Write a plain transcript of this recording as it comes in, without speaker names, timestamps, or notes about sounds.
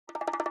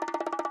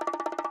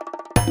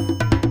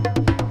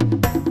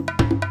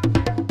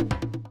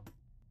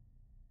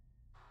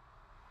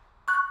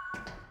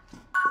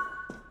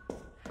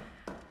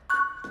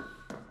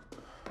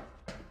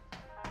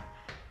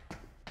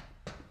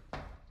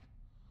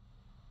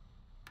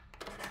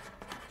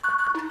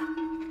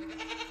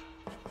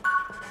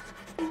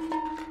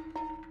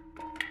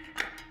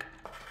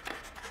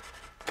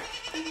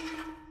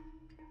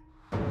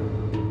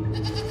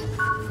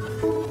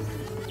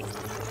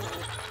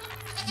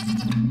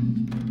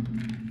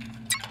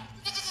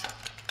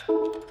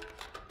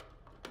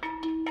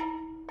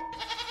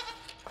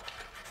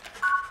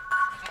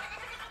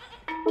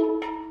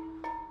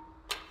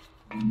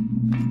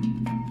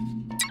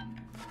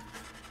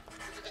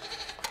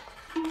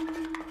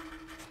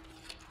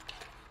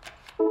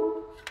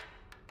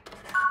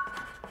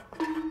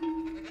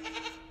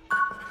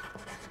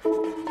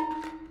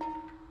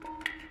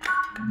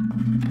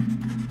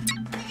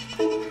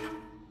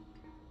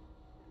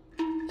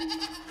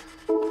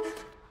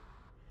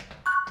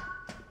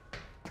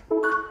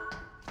I'm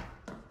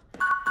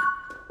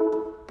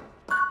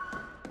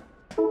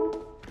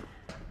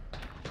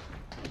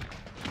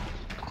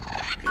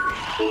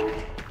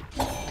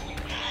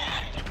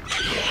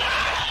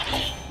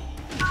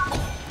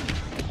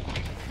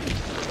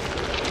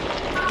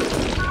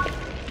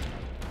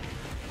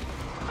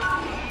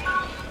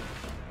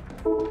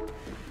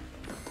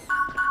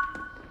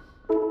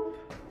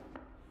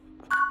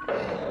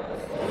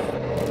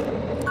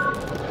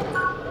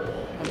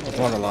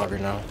going to lobby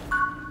now.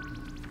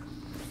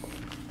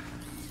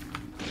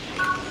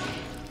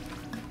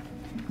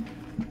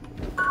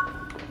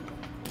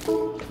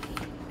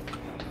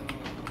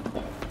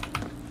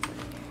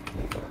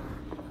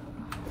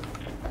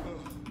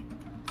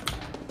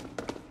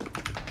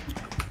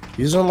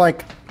 These are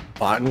like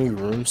botany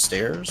room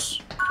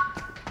stairs.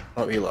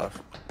 Oh, he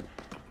left.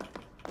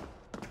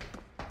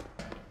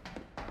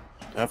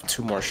 I have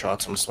 2 more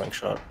shots on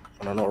slingshot.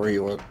 I don't know where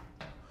you went.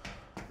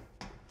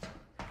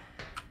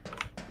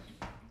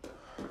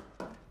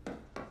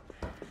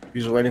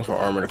 He's waiting for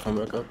armor to come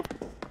back up.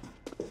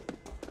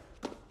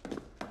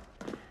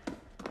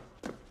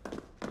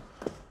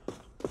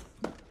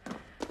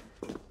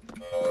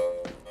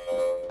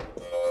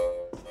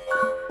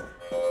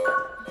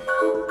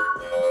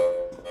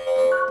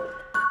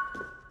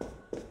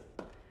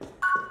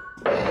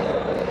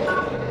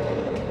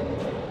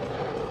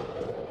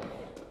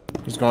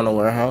 He's going to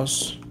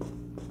warehouse.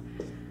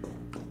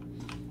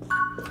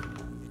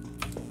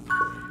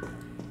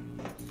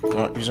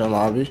 Oh, he's in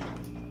lobby.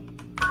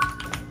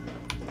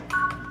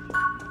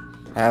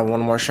 I have 1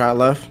 more shot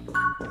left.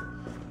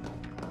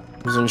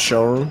 He's in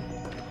showroom.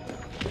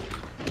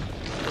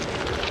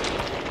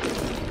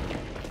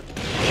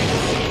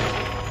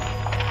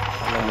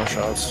 No more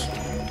shots.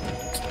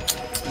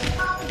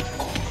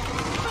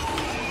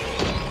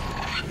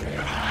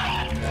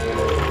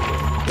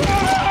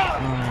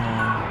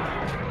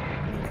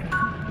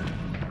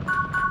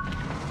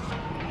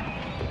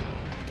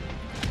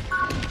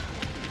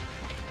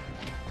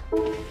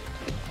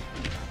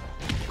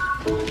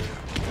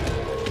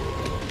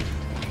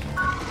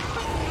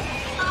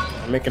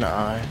 I'm making an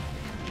eye.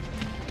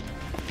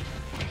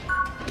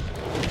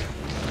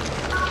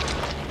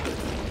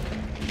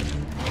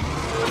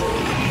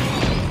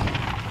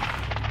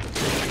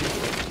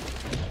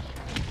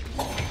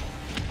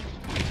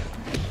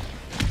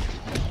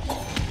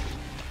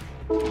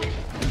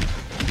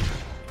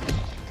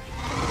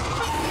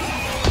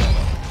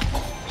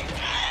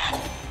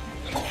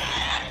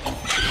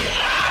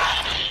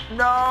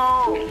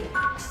 No!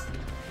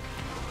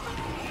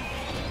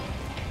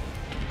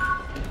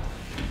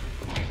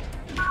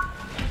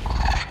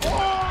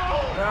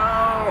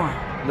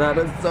 That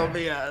is so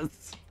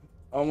BS.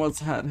 Almost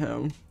had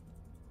him.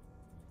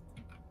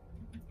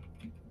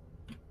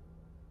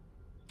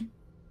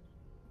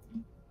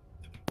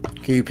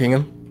 Can you ping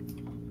him?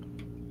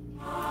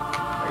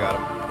 I got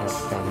him.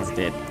 Oh, he's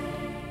dead.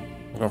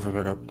 I'm going for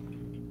pickup.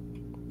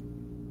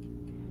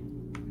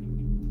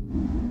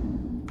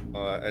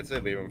 I'd say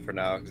leave him for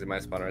now because he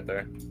might spawn right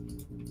there.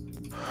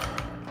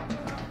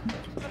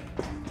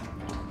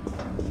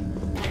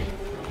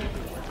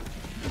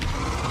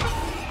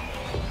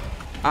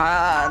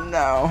 Ah,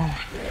 no.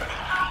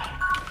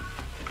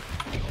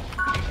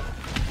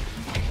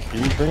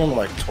 Can you bring him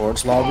like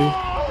towards lobby?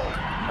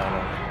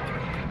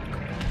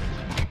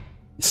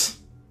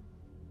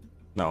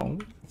 No.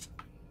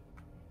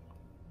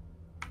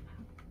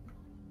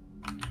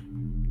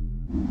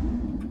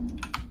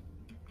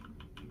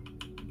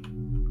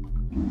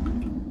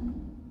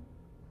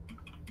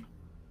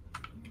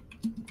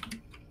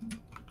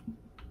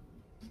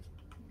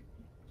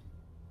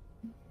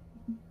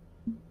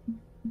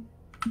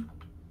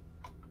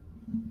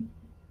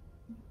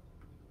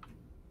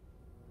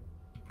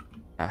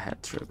 I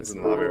had trips. He's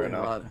in the lobby right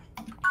now. And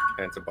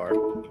it's a bar.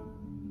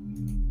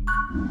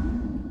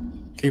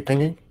 Keep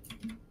pinging.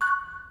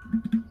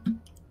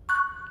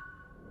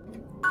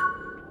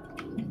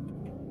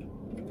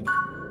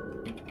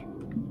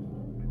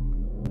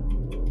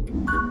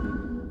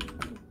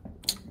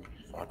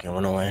 Fuck, it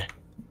went away.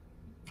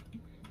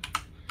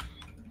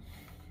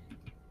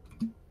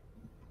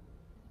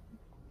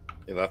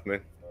 He left me.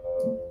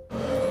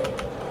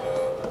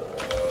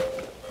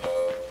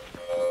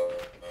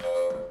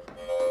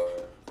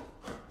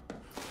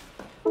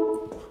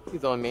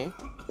 He's on me.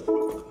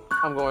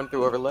 I'm going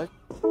through overlay.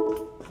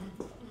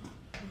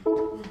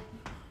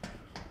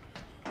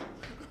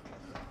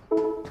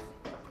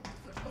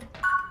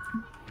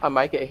 I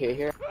might get hit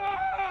here.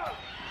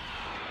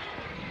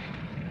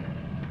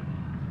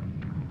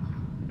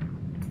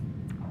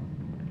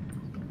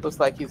 Looks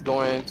like he's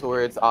going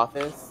towards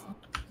office.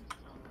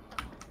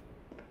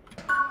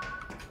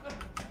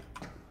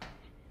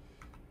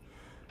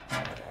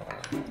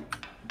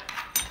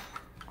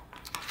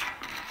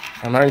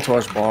 I'm heading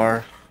towards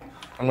bar.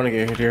 I'm gonna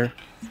get hit here.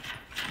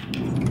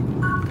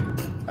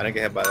 I didn't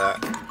get hit by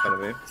that in front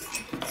of me.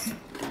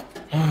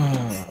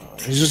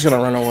 He's just gonna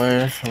run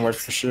away and wait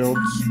for shields.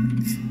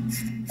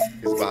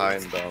 He's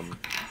behind,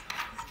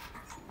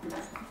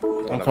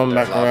 I'm coming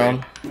back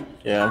around.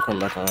 Yeah, I'm coming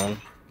back around.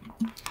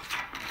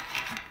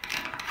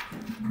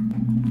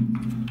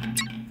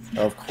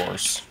 Of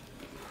course.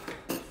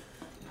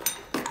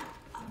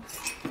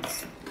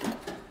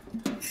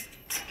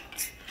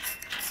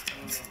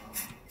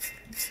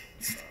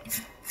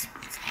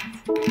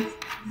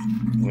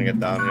 Let me get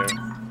down here.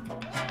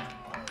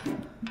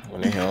 I'm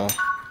gonna heal.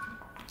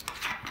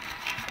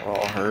 We're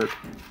all hurt.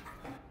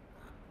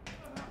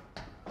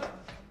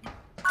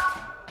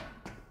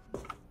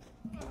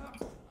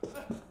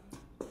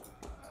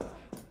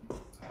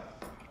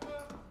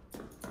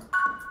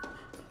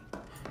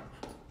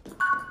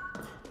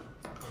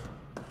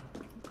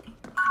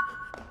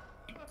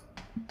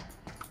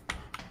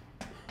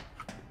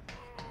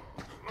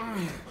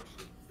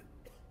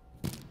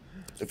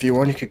 If you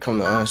want, you could come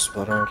to us,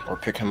 but or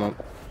pick him up.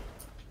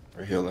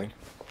 We're healing.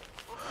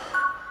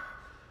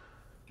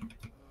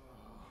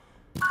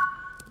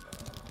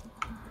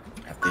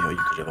 After heal, you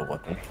could have a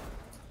weapon.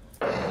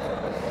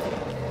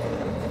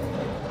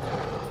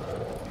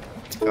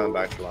 Coming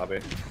back to lobby.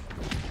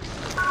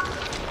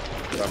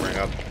 Covering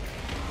up.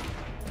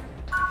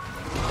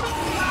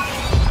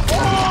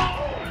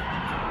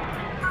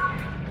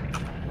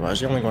 Why is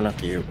he only going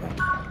after you, bro?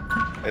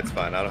 It's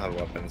fine. I don't have a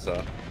weapon,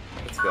 so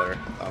it's better,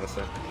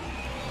 honestly.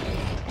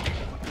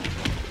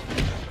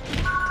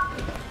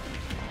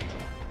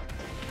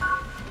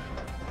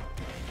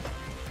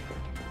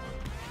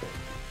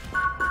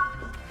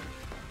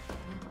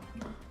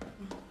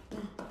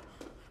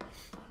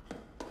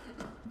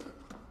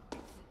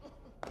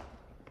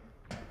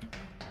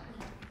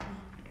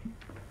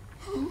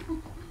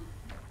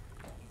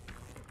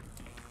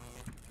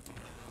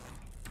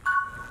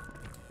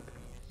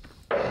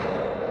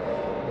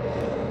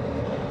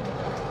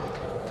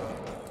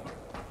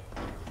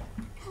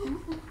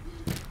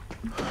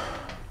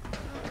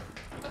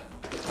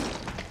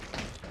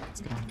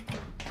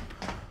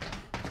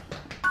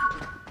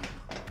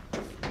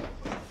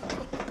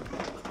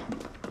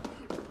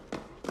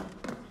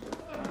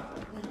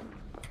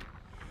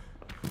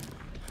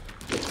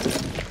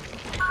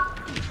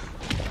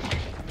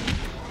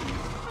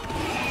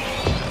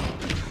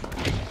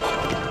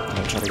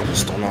 Try to get the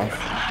stun off.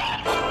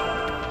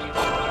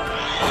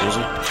 Where is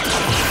he?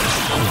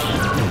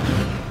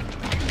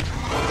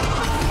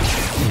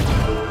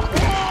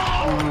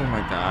 Oh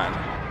my god.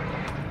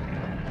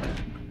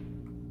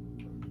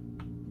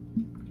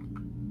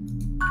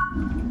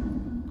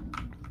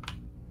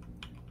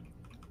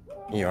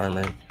 He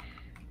armored.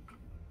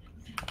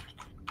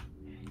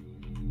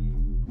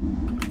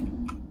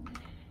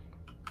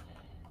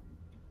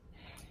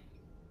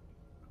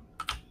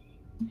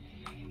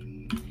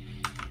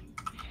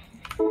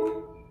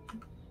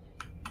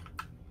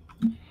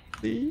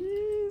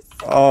 Please?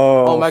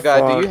 Oh my god,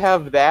 fuck. do you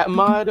have that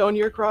mod on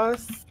your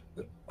cross?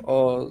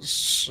 Oh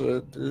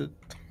shit, dude.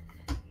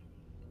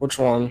 Which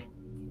one?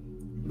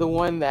 The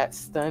one that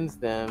stuns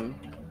them.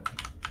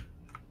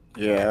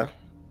 Yeah.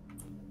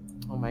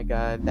 Oh my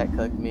god, that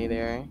cooked me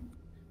there.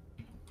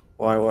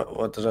 Why?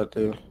 What does that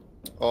do?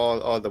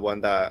 Oh, the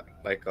one that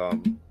like the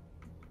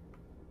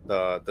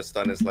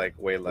stun is like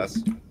way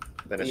less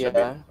than it should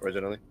be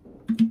originally.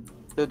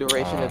 The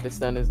duration of the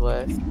stun is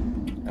less,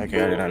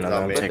 Okay, I did not know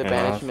that. I'm But but the taking it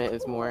off. banishment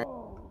is more.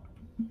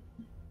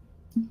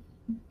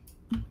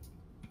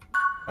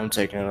 I'm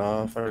taking it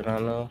off. I did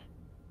not know.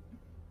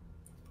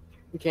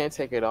 You can't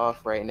take it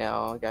off right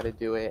now. Gotta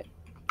do it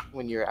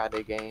when you're out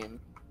of game.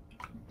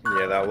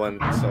 Yeah, that one.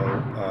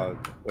 So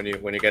when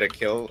you get a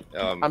kill,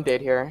 I'm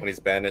dead here. when he's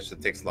banished,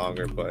 it takes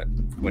longer, but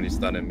when you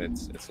stun him,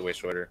 it's way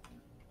shorter.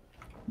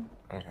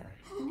 Okay.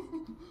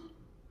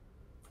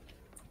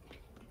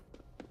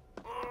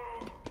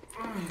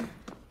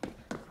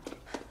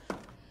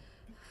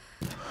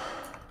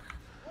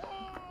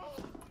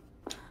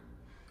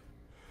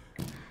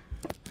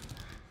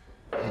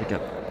 We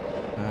got.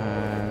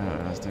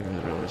 I think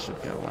we really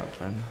should get a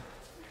weapon.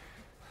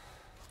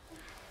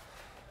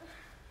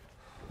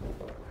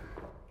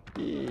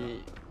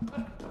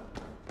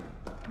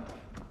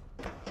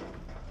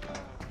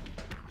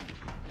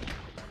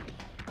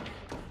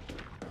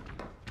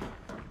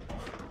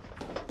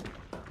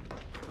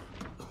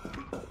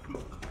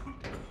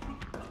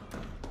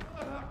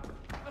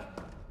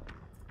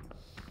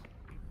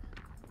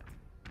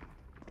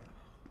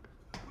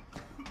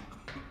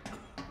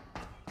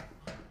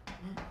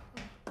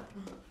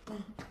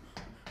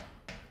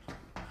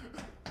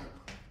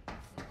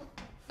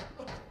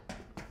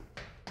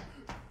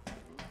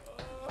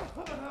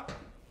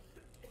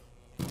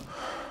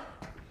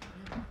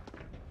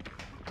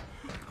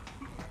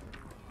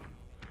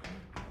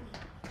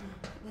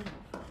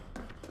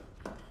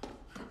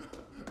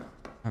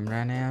 I'm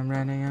running.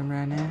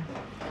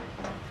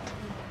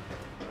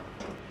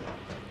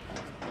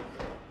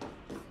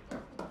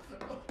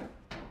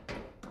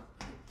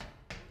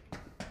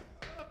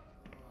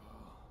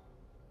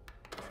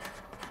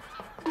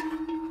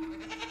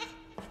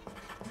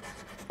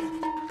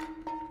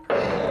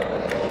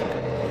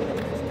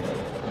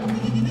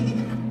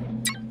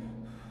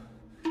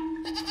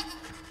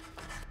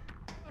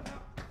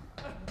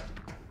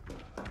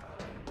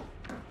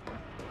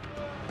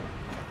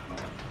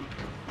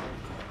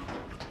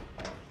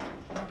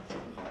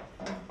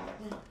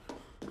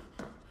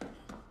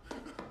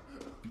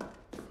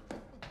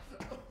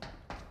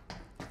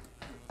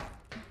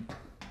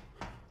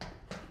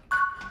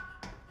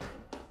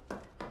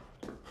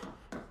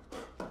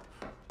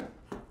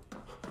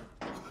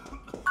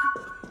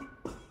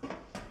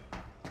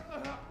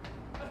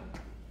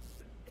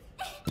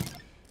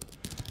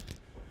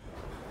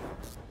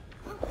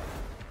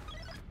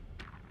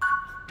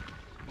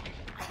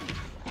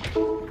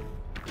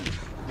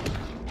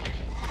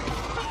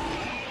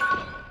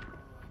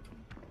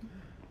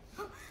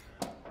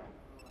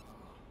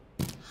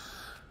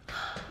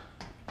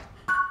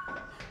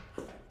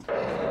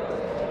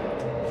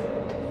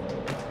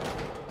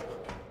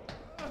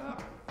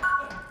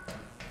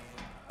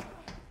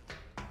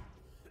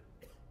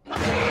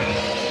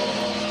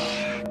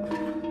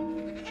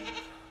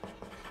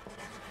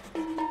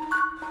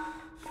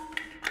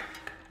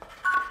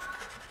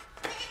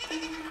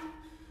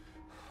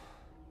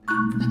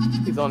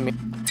 on me.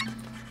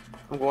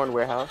 I'm going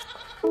warehouse.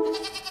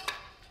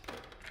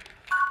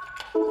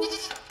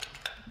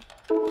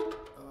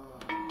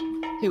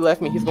 He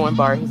left me. He's going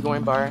bar. He's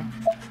going bar.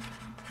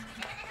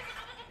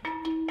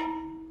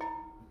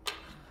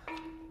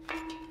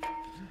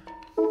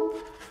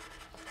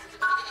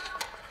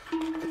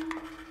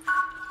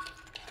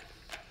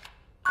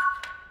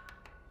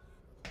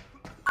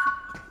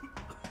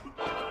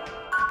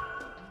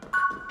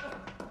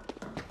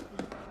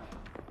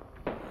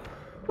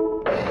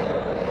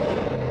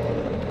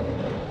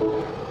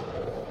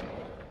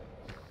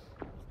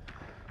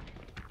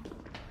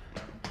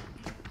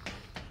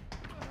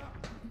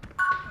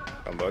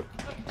 I'm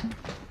booked.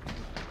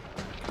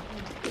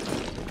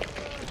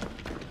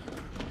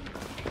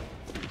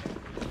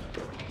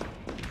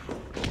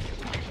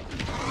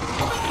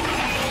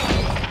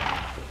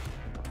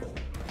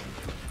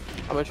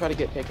 I'm gonna try to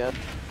get pickup.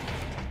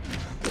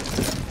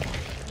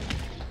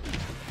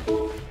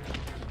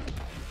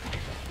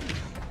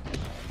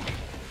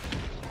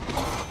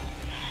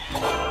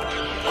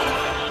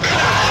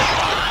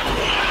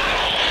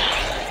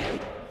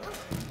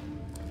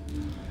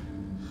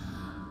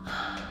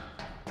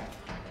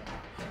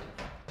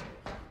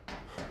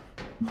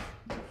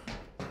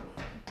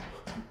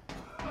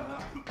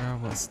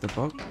 What's the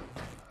bug?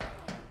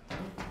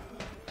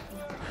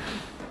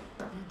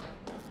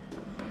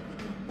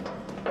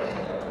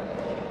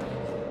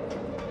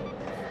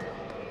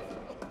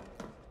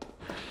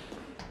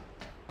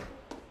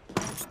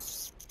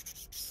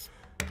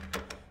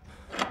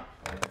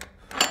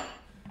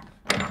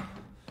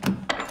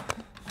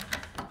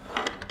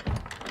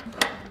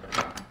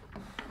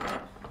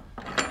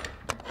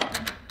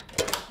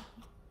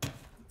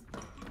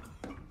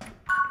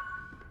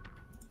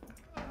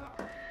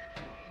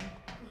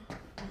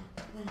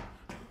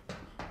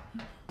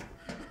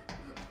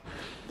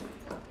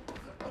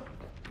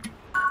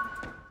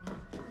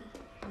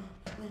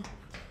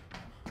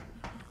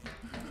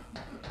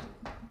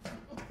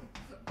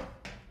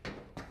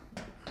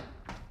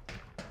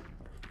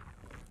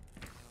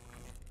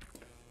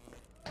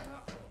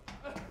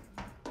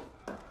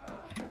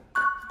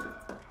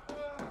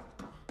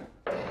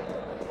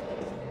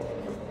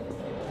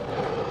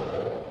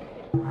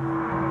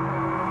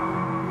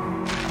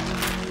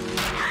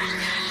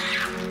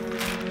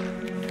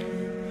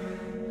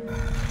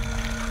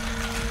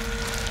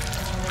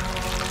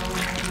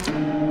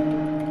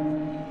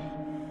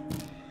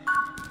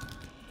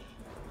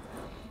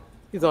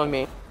 He's on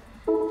me.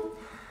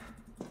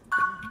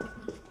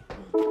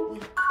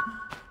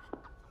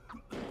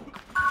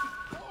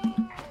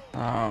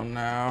 Oh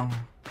no.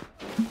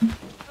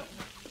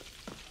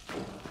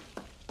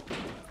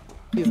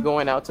 He's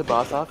going out to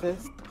boss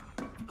office.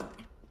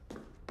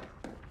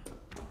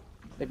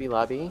 Maybe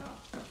lobby.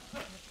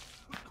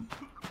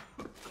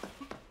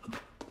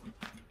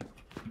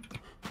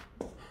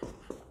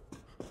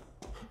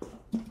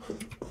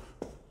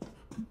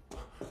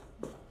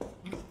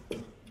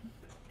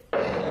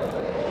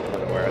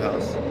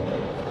 Warehouse.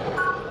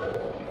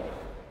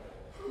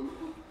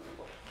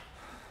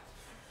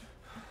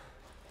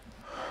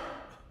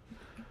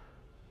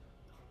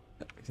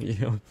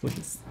 Yeah,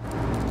 please.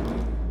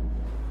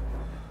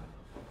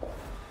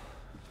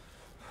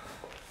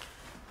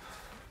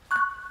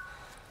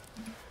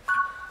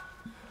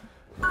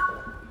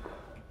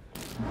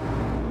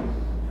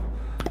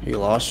 He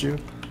lost you?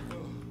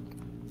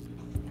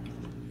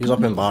 He's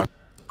up in bottom.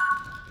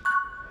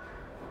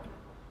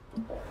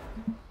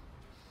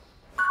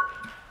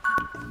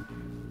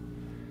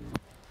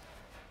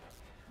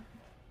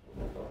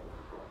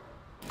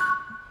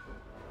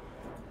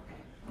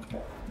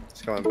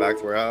 He's coming back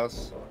to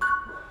warehouse.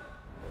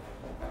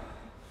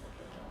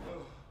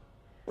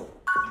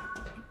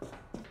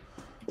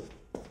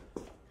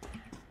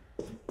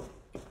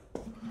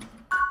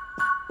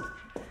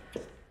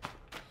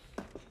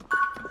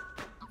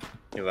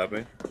 He left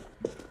me.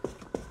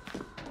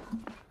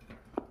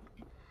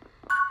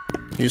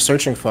 He's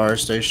searching fire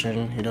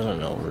station. He doesn't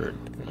know where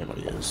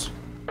anybody is.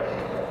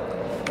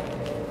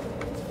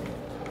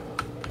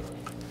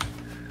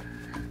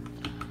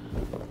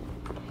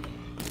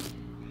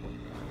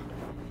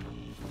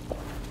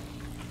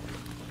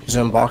 He's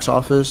in box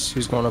office.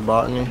 He's going to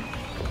botany.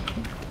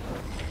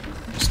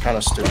 It's kind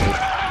of stupid.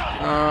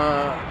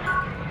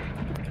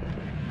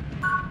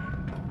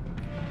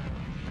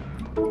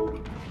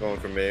 Going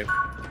for me.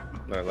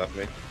 No, he left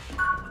me.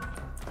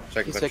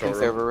 Checking He's control checking room.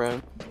 server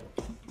room.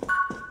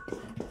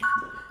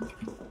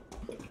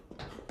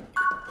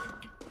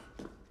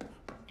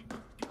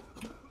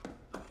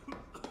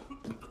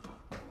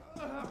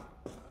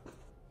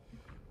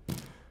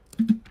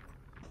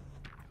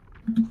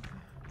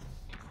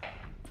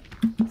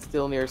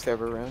 Still near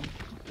server room.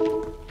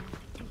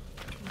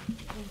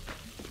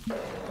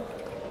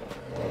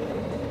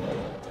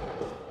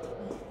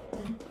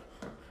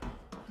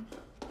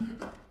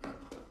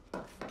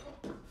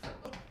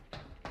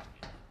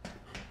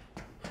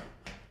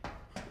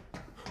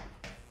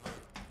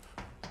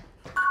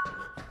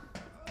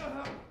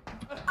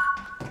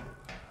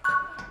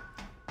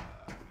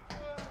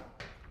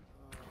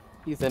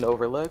 He's in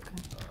Overlook.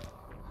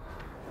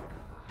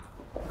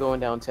 Going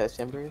down test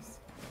chambers.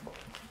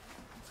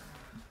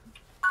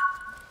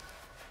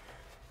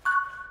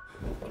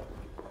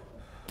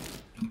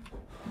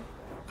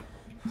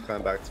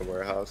 Coming back to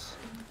warehouse.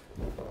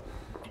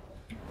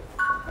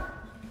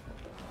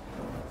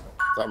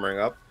 Summering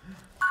up.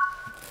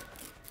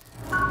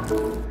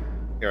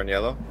 Here on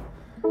yellow.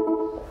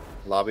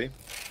 Lobby.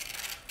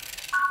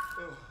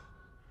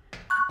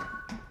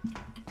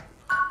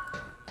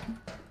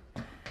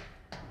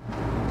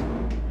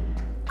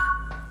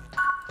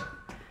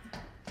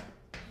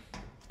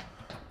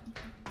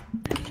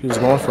 He's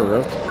going for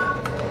Rift.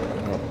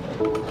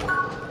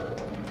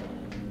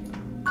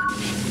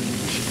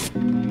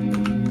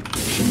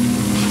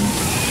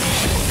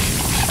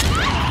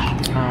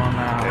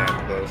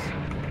 Damn, close.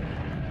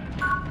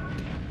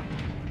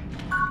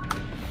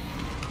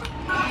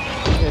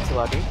 Here to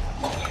lobby.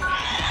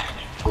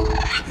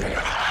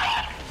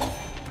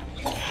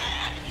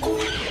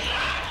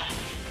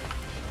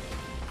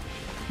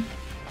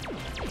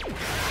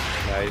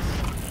 Nice.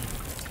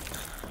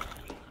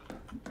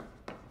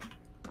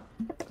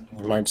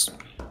 Mine's.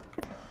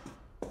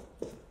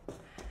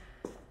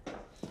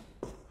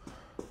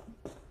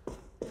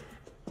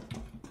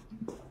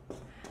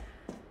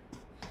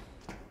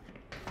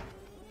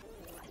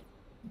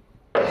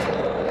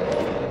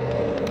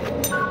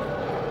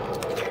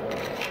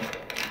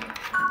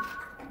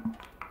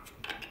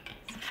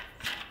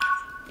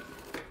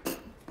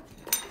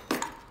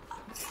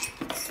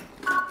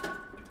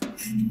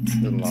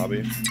 In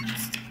lobby.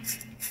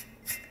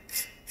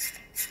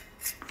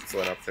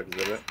 Going up to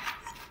exhibit.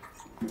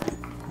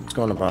 It's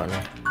going to bot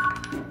now.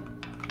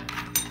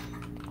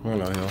 Oh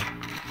no, hill.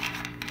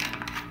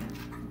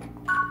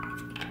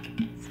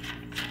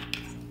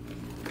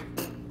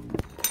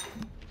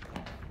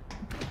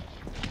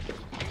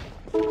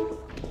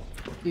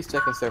 He's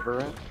checking server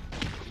room.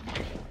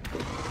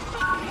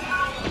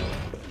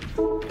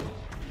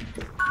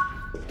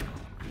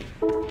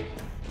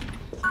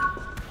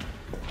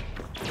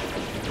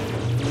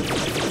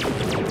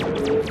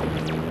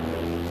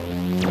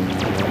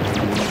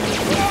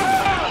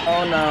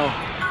 Oh no.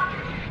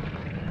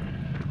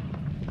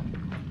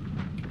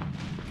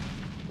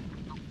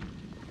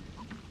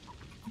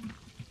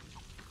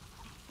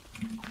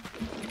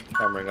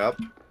 Coming up.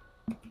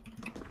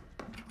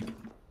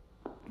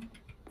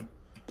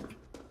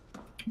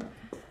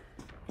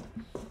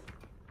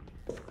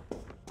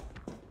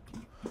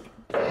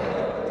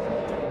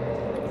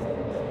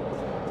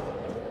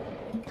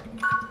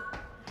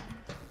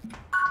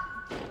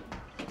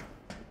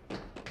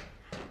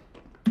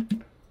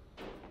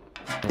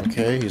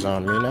 Okay, he's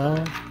on me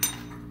now.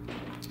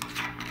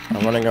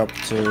 I'm running up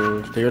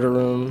to theater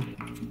room.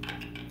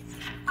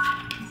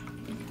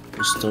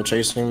 He's still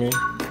chasing me.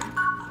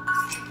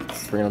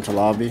 Bringing him to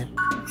lobby.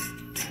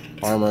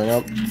 Armoring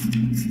up.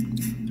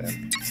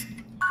 Damn.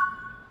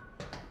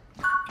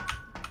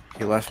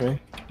 He left me.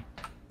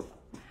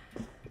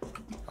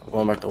 I'm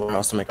going back to the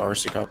warehouse to make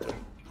RC cup.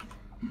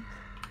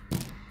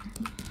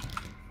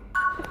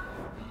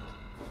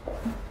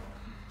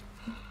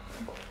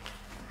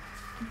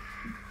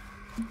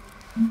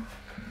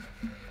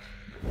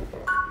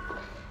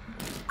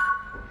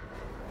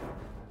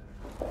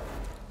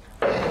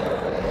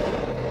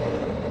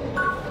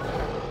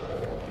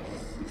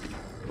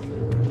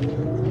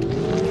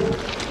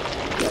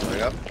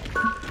 Coming up.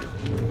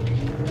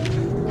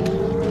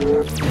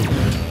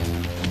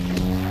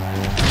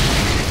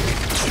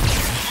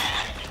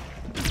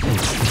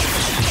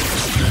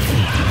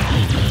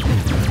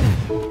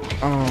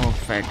 Oh,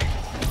 fuck.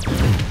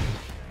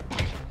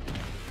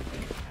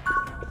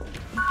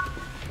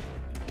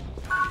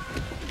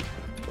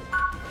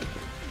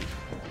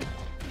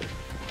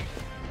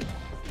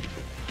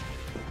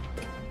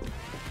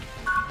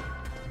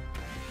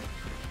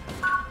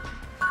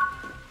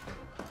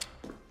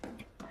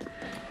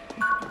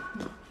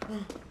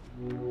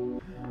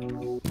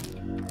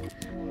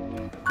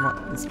 Come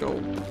on, let's go.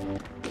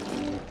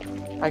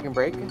 I can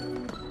break. I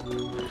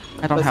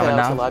don't Let's have head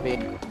out to enough. lobby.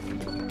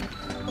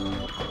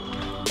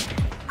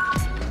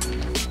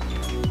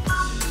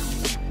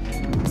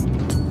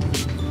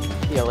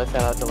 Yeah, let's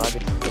head out to lobby.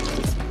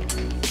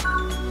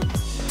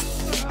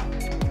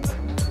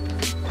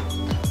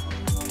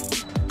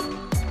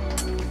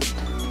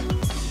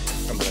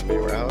 Coming to main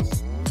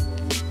warehouse.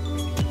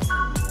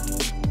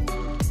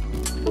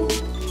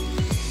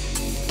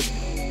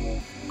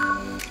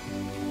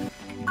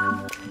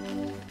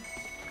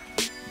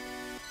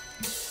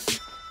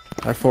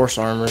 I force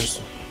armors.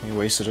 He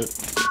wasted it.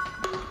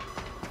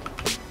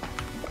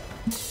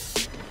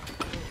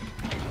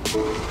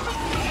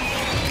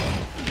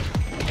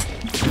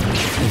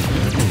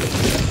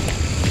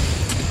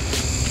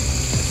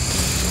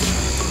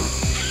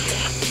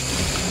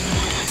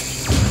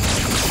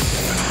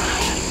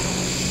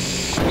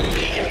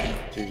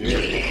 GG.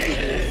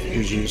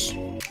 GG's.